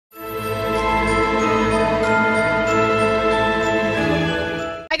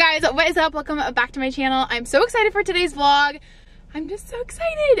up? Welcome back to my channel. I'm so excited for today's vlog. I'm just so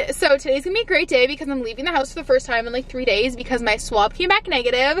excited. So today's gonna be a great day because I'm leaving the house for the first time in like 3 days because my swab came back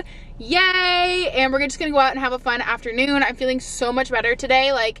negative. Yay! And we're just gonna go out and have a fun afternoon. I'm feeling so much better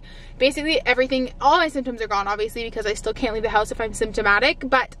today. Like basically everything, all my symptoms are gone obviously because I still can't leave the house if I'm symptomatic,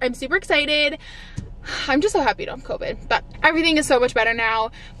 but I'm super excited. I'm just so happy I don't have COVID, but everything is so much better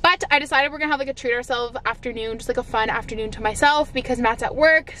now. But I decided we're gonna have like a treat ourselves afternoon, just like a fun afternoon to myself because Matt's at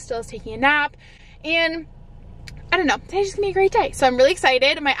work, still is taking a nap, and I don't know, today's just gonna be a great day. So I'm really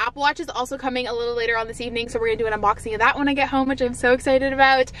excited. My Apple Watch is also coming a little later on this evening, so we're gonna do an unboxing of that when I get home, which I'm so excited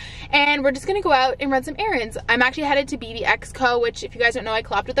about. And we're just gonna go out and run some errands. I'm actually headed to BBX Co, which if you guys don't know, I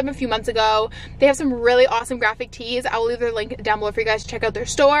collabed with them a few months ago. They have some really awesome graphic tees. I will leave their link down below for you guys to check out their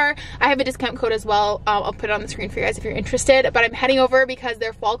store. I have a discount code as well. I'll put it on the screen for you guys if you're interested. But I'm heading over because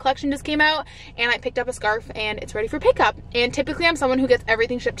their fall collection just came out and I picked up a scarf and it's ready for pickup. And typically I'm someone who gets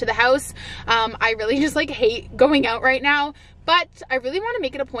everything shipped to the house. I really just like hate going out right now. But I really want to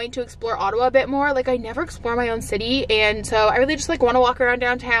make it a point to explore Ottawa a bit more. Like I never explore my own city, and so I really just like want to walk around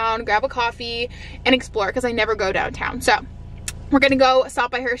downtown, grab a coffee and explore because I never go downtown. So we're gonna go stop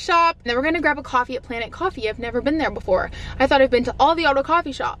by her shop and then we're gonna grab a coffee at Planet Coffee. I've never been there before. I thought I've been to all the Ottawa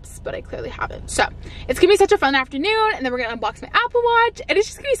coffee shops, but I clearly haven't. So it's gonna be such a fun afternoon, and then we're gonna unbox my Apple Watch and it's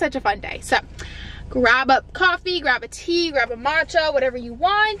just gonna be such a fun day. So grab a coffee, grab a tea, grab a matcha, whatever you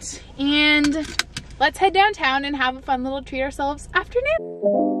want, and let's head downtown and have a fun little treat ourselves afternoon.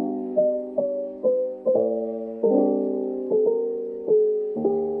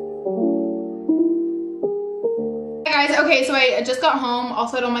 Hey guys, okay, so I just got home.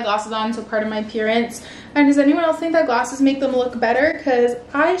 Also, I don't have my glasses on, so part of my appearance. And does anyone else think that glasses make them look better? Because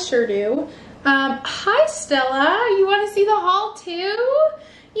I sure do. Hi Stella, you want to see the haul too?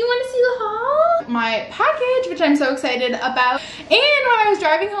 You want to see the haul? My package, which I'm so excited about. And when I was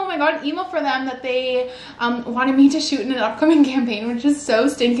driving home, I got an email for them that they wanted me to shoot in an upcoming campaign, which is so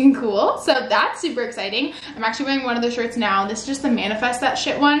stinking cool. So that's super exciting. I'm actually wearing one of the shirts now. This is just the Manifest That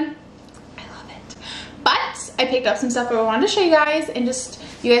Shit one. I love it. But I picked up some stuff that I wanted to show you guys, and just,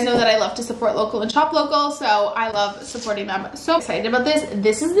 you guys know that I love to support local and shop local, so I love supporting them. So excited about this.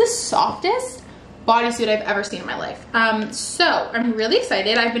 This is the softest bodysuit I've ever seen in my life. So I'm really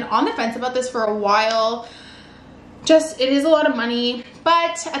excited. I've been on the fence about this for a while. Just, it is a lot of money,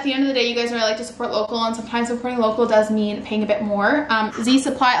 but at the end of the day, you guys know I like to support local, and sometimes supporting local does mean paying a bit more. Z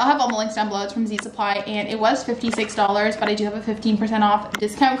Supply, I'll have all the links down below. It's from Z Supply, and it was $56, but I do have a 15% off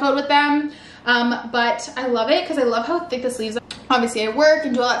discount code with them. But I love it because I love how thick the sleeves are. Obviously I work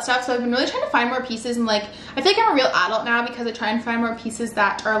and do all that stuff, so I've been really trying to find more pieces, and like, I feel like I'm a real adult now because I try and find more pieces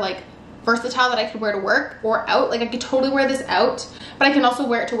that are like versatile that I could wear to work or out. Like I could totally wear this out, but I can also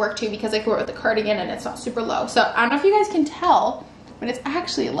wear it to work too because I can wear it with the cardigan and it's not super low. So I don't know if you guys can tell, but it's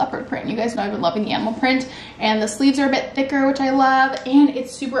actually a leopard print. You guys know I've been loving the animal print, and the sleeves are a bit thicker, which I love, and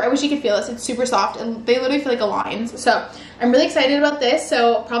it's super, I wish you could feel this, it's super soft, and they literally feel like a lines. So I'm really excited about this.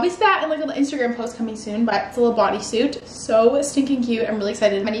 So probably see that in like an Instagram post coming soon, but it's a little bodysuit. So stinking cute. I'm really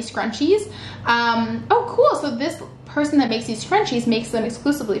excited. Many scrunchies. Oh cool, so this person that makes these scrunchies makes them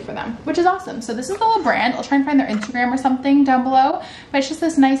exclusively for them, which is awesome. So this is the little brand. I'll try and find their Instagram or something down below, but it's just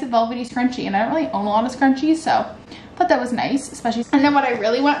this nice velvety scrunchie, and I don't really own a lot of scrunchies, so I thought that was nice, especially. And then what I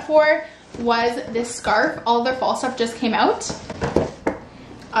really went for was this scarf. All their fall stuff just came out.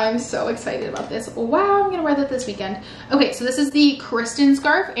 I'm so excited about this. Wow, I'm gonna wear that this weekend. Okay, so this is the Kristen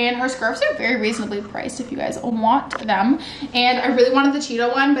scarf, and her scarves are very reasonably priced if you guys want them. And I really wanted the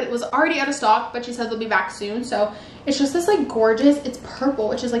Cheeto one, but it was already out of stock, but she said they'll be back soon. So it's just this like gorgeous, it's purple,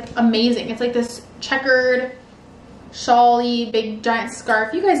 which is like amazing. It's like this checkered, shawly, big giant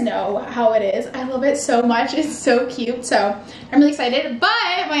scarf. You guys know how it is. I love it so much. It's so cute. So I'm really excited.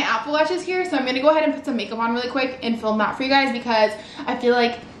 But my Apple Watch is here, so I'm gonna go ahead and put some makeup on really quick and film that for you guys, because I feel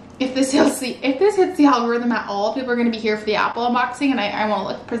like if this hits the algorithm at all, people are gonna be here for the Apple unboxing, and I want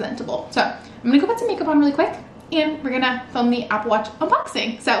to look presentable. So I'm gonna go put some makeup on really quick, and we're gonna film the Apple Watch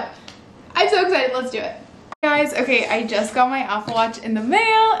unboxing. So I'm so excited. Let's do it. Guys, okay, I just got my Apple Watch in the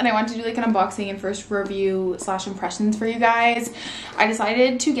mail, and I want to do like an unboxing and first review / impressions for you guys. I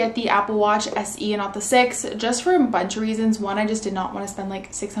decided to get the Apple Watch SE and not the 6 just for a bunch of reasons. One, I just did not want to spend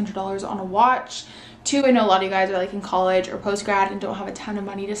like $600 on a watch. Two, I know a lot of you guys are like in college or post-grad and don't have a ton of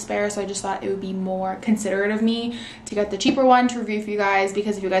money to spare, so I just thought it would be more considerate of me to get the cheaper one to review for you guys,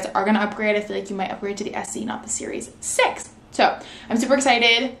 because if you guys are going to upgrade, I feel like you might upgrade to the SE, not the Series 6. So I'm super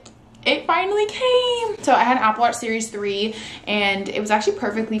excited. It finally came. So I had an Apple Watch Series 3 and it was actually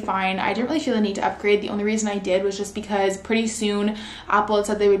perfectly fine. I didn't really feel the need to upgrade. The only reason I did was just because pretty soon Apple had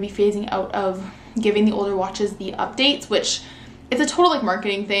said they would be phasing out of giving the older watches the updates, which it's a total like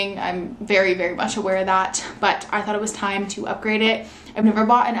marketing thing. I'm very, very much aware of that, but I thought it was time to upgrade it. I've never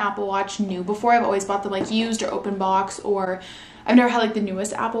bought an Apple Watch new before. I've always bought them like used or open box, or I've never had like the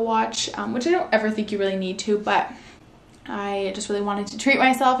newest Apple Watch, which I don't ever think you really need to, but I just really wanted to treat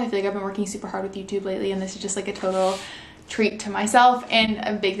myself. I feel like I've been working super hard with YouTube lately, and this is just like a total treat to myself, and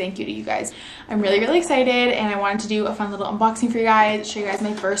a big thank you to you guys. I'm really, really excited, and I wanted to do a fun little unboxing for you guys, show you guys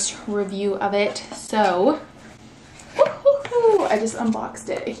my first review of it. So I just unboxed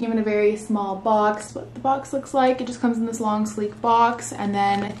it. It came in a very small box. What the box looks like, it just comes in this long sleek box, and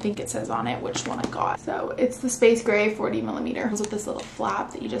then I think it says on it which one I got. So it's the space gray 40mm. Comes with this little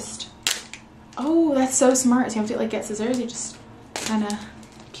flap that you just, oh, that's so smart. So you have to like get scissors, you just kind of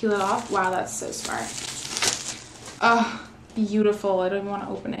peel it off. Wow, that's so smart. Oh, beautiful. I don't even want to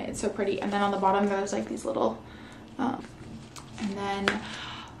open it. It's so pretty. And then on the bottom there's like these little and then,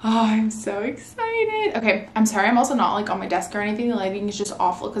 oh, I'm so excited. Okay, I'm sorry I'm also not like on my desk or anything. The lighting is just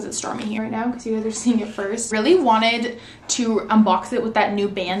awful because it's stormy here right now because you guys are seeing it first. Really wanted to unbox it with that new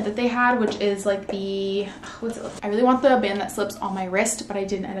band that they had, which is like the, what's it? I really want the band that slips on my wrist, but I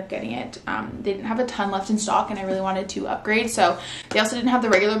didn't end up getting it. They didn't have a ton left in stock, and I really wanted to upgrade. So they also didn't have the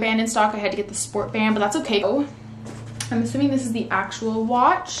regular band in stock. I had to get the sport band, but that's okay. Oh, I'm assuming this is the actual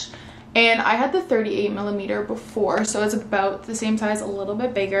watch, and I had the 38mm before, so it's about the same size, a little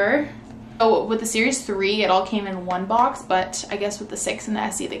bit bigger. So with the Series 3, it all came in one box, but I guess with the 6 and the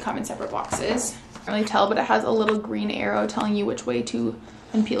SE, they come in separate boxes. I can't really tell, but it has a little green arrow telling you which way to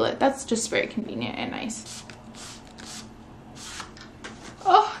unpeel it. That's just very convenient and nice.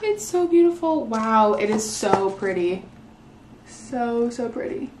 Oh, it's so beautiful. Wow, it is so pretty. So, so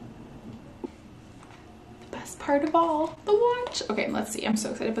pretty. Best part of all, the watch. Okay, let's see. I'm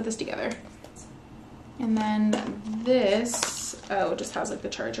so excited to put this together. And then this, oh, it just has like the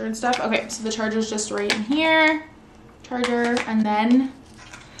charger and stuff. Okay, so the charger's just right in here. Charger, and then,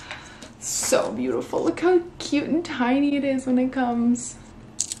 so beautiful. Look how cute and tiny it is when it comes.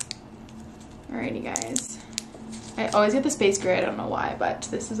 Alrighty, guys. I always get the space gray, I don't know why, but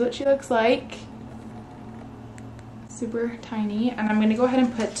this is what she looks like. Super tiny. And I'm gonna go ahead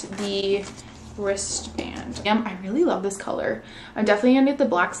and put the wristband. I really love this color. I'm definitely gonna get the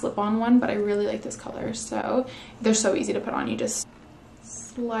black slip-on one, but I really like this color. So they're so easy to put on. You just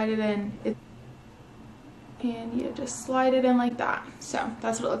slide it in, and you just slide it in like that. So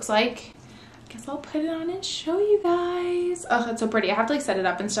that's what it looks like. I guess I'll put it on and show you guys. Oh, it's so pretty. I have to like set it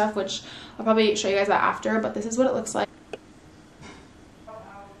up and stuff, which I'll probably show you guys that after, but this is what it looks like.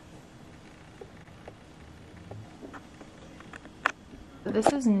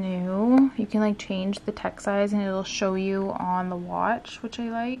 This is new. You can like change the text size and it'll show you on the watch, which I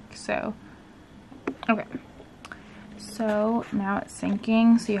like. So okay, so now it's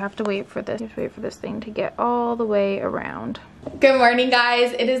syncing, so you have to wait for this. You have to wait for this thing to get all the way around. Good morning,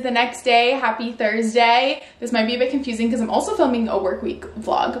 guys. It is the next day. Happy Thursday. This might be a bit confusing because I'm also filming a work week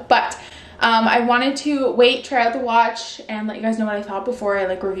vlog, but I wanted to wait, try out the watch, and let you guys know what I thought before I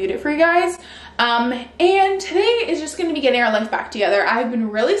like reviewed it for you guys. And today is just going to be getting our life back together. I've been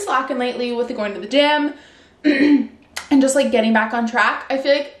really slacking lately with going to the gym and just like getting back on track. I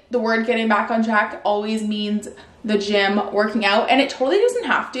feel like the word getting back on track always means the gym, working out, and it totally doesn't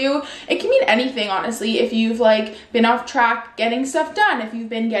have to. It can mean anything, honestly. If you've like been off track getting stuff done, if you've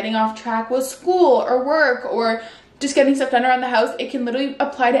been getting off track with school or work, or just getting stuff done around the house, it can literally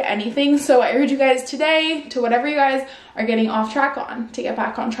apply to anything. So I urge you guys today to whatever you guys are getting off track on, to get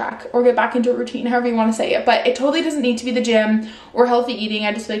back on track or get back into a routine, however you want to say it. But it totally doesn't need to be the gym or healthy eating.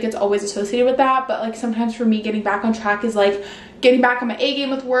 I just feel like it's always associated with that. But like sometimes for me, getting back on track is like getting back on my A game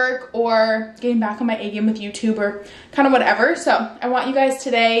with work, or getting back on my A game with YouTube, or kind of whatever. So I want you guys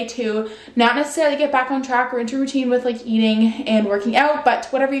today to not necessarily get back on track or into routine with like eating and working out, but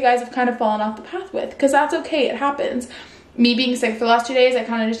whatever you guys have kind of fallen off the path with, because that's okay, it happens. Me being sick for the last 2 days, I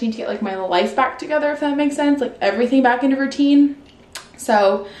kind of just need to get like my life back together, if that makes sense, like everything back into routine.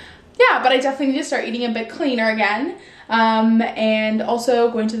 So yeah, but I definitely need to start eating a bit cleaner again. And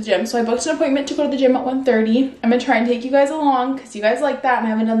also going to the gym. So I booked an appointment to go to the gym at 1:30. I'm gonna try and take you guys along because you guys like that and I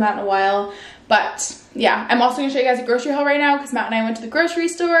haven't done that in a while. But yeah, I'm also gonna show you guys a grocery haul right now because Matt and I went to the grocery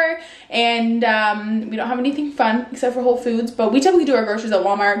store, and we don't have anything fun except for Whole Foods, but we typically do our groceries at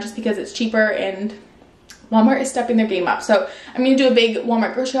Walmart just because it's cheaper, and Walmart is stepping their game up. So I'm gonna do a big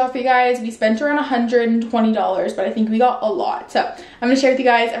Walmart grocery haul for you guys. We spent around $120, but I think we got a lot. So I'm gonna share with you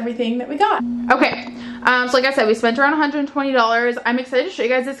guys everything that we got. Okay, so like I said, we spent around $120. I'm excited to show you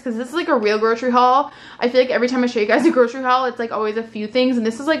guys this because this is like a real grocery haul. I feel like every time I show you guys a grocery haul, it's like always a few things, and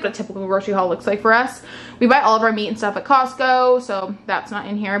this is like what a typical grocery haul looks like for us. We buy all of our meat and stuff at Costco, so that's not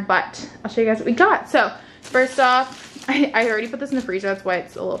in here, but I'll show you guys what we got. So first off, I already put this in the freezer, that's why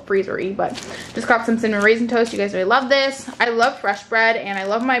it's a little freezery, but just got some cinnamon raisin toast. You guys really love this. I love fresh bread, and I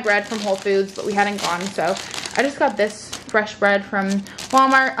love my bread from Whole Foods, but we hadn't gone, so I just got this fresh bread from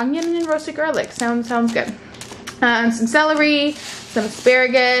Walmart. Onion and roasted garlic. Sounds good. Some celery, some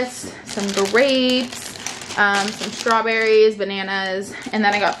asparagus, some grapes, some strawberries, bananas, and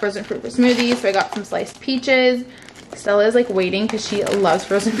then I got frozen fruit for smoothies. So I got some sliced peaches. Stella is like waiting because she loves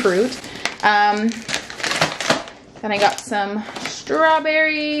frozen fruit. Then I got some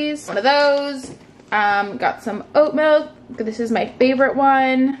strawberries, one of those. Got some oat milk. This is my favorite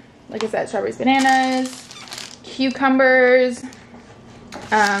one. Like I said, strawberries, bananas, cucumbers,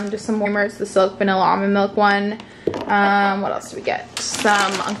 just some warmers, the Silk Vanilla Almond Milk one. What else do we get?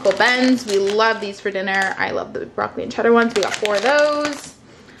 Some Uncle Ben's. We love these for dinner. I love the broccoli and cheddar ones. We got 4 of those.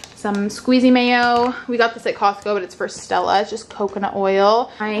 Some squeezy mayo. We got this at Costco, but it's for Stella. It's just coconut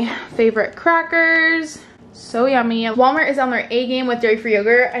oil. My favorite crackers. So yummy. Walmart is on their A game with dairy-free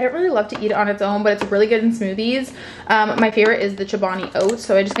yogurt. I don't really love to eat it on its own, but it's really good in smoothies. My favorite is the Chobani oat,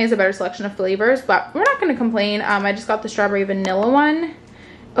 so I just think it's a better selection of flavors, but we're not going to complain. I just got the strawberry vanilla one,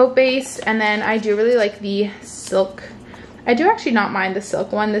 oat-based, and then I do really like the Silk. I do actually not mind the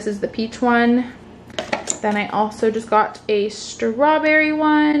Silk one. This is the peach one. Then I also just got a strawberry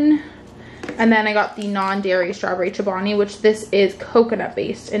one. And then I got the non-dairy strawberry Chobani, which this is coconut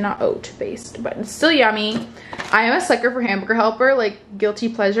based and not oat based, but it's still yummy. I am a sucker for Hamburger Helper, like guilty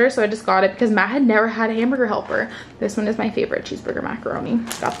pleasure, so I just got it because Matt had never had a Hamburger Helper. This one is my favorite, cheeseburger macaroni.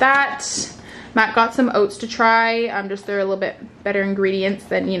 Got that. Matt got some oats to try. Just they're a little bit better ingredients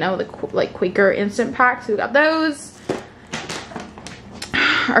than, you know, the like Quaker instant packs. So we got those.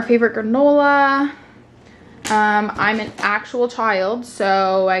 Our favorite granola. I'm an actual child,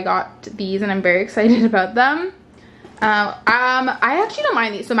 so I got these and I'm very excited about them. I actually don't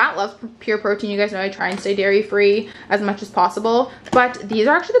mind these. So Matt loves pure protein. You guys know I try and stay dairy free as much as possible, but these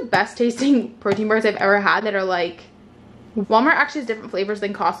are actually the best tasting protein bars I've ever had that are like, Walmart actually has different flavors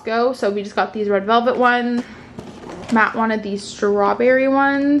than Costco. So we just got these red velvet ones. Matt wanted these strawberry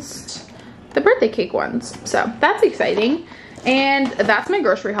ones, the birthday cake ones. So that's exciting. And that's my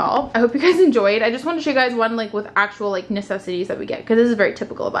grocery haul. I hope you guys enjoyed. I just want to show you guys one like with actual like necessities that we get, because this is very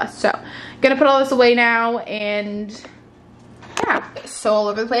typical of us. So gonna put all this away now, and yeah, so all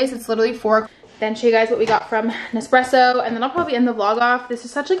over the place. It's literally 4. Then show you guys what we got from Nespresso, and then I'll probably end the vlog off. This is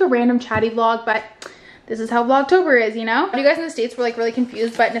such like a random chatty vlog, but this is how Vlogtober is, you know? You guys in the States were like really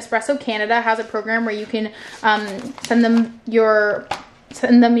confused, but Nespresso Canada has a program where you can send them your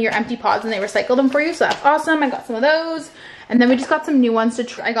empty pods and they recycle them for you, so that's awesome. I got some of those. And then we just got some new ones to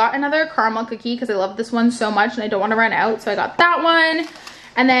try. I got another caramel cookie because I love this one so much and I don't want to run out, so I got that one.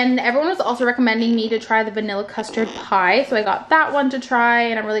 And then everyone was also recommending me to try the vanilla custard pie, so I got that one to try,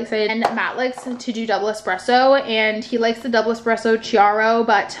 and I'm really excited. And Matt likes to do double espresso, and he likes the double espresso Chiaro,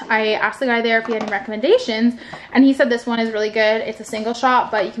 but I asked the guy there if he had any recommendations, and he said this one is really good. It's a single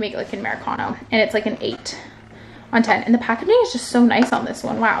shot, but you can make it like an Americano, and it's like an 8 on 10. And the packaging is just so nice on this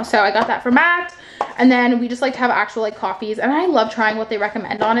one. Wow. So I got that for Matt. And then we just like to have actual like coffees, and I love trying what they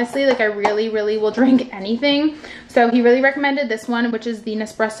recommend, honestly. Like I really will drink anything. So he really recommended this one, which is the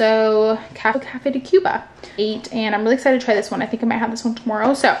Nespresso Cafe de Cuba 8, and I'm really excited to try this one. I think I might have this one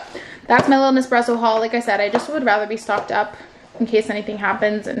tomorrow. So that's my little Nespresso haul. Like I said, I just would rather be stocked up in case anything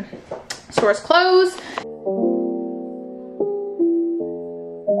happens and stores close.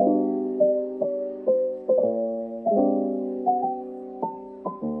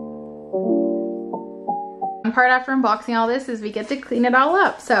 Part after unboxing all this is we get to clean it all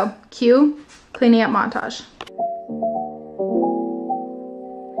up. So cue cleaning up montage.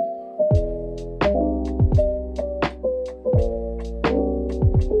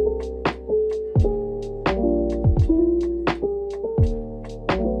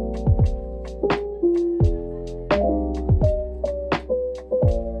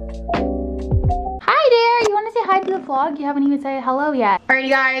 Vlog, you haven't even said hello yet. Alrighty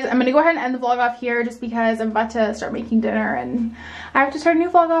guys, I'm gonna go ahead and end the vlog off here just because I'm about to start making dinner and I have to start a new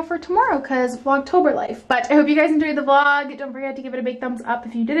vlog off for tomorrow because Vlogtober life. But I hope you guys enjoyed the vlog. Don't forget to give it a big thumbs up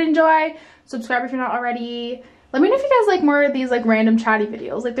if you did enjoy. Subscribe if you're not already. Let me know if you guys like more of these like random chatty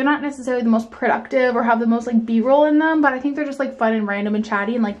videos. Like they're not necessarily the most productive or have the most like b-roll in them, but I think they're just like fun and random and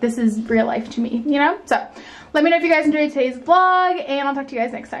chatty, and like this is real life to me, you know? So let me know if you guys enjoyed today's vlog, and I'll talk to you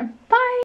guys next time. Bye!